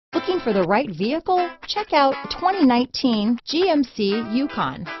Looking for the right vehicle? Check out 2019 GMC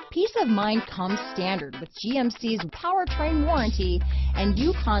Yukon. Peace of mind comes standard with GMC's Powertrain warranty and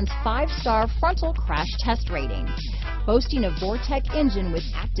Yukon's 5-star frontal crash test rating. Boasting a Vortec engine with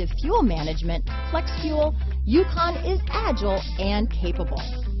active fuel management, flex fuel, Yukon is agile and capable.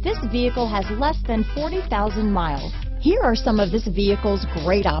 This vehicle has less than 40,000 miles. Here are some of this vehicle's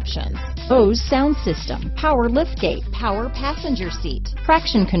great options: Bose sound system, power liftgate, power passenger seat,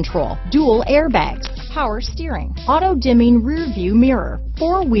 traction control, dual airbags, power steering, auto dimming rear view mirror,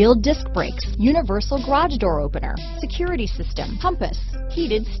 4-wheel disc brakes, universal garage door opener, security system, compass,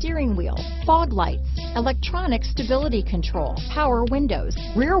 heated steering wheel, fog lights, electronic stability control, power windows,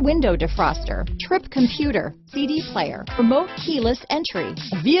 rear window defroster, trip computer, CD player, remote keyless entry.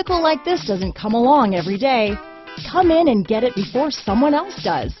 A vehicle like this doesn't come along every day. Come in and get it before someone else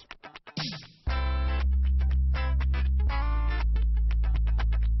does.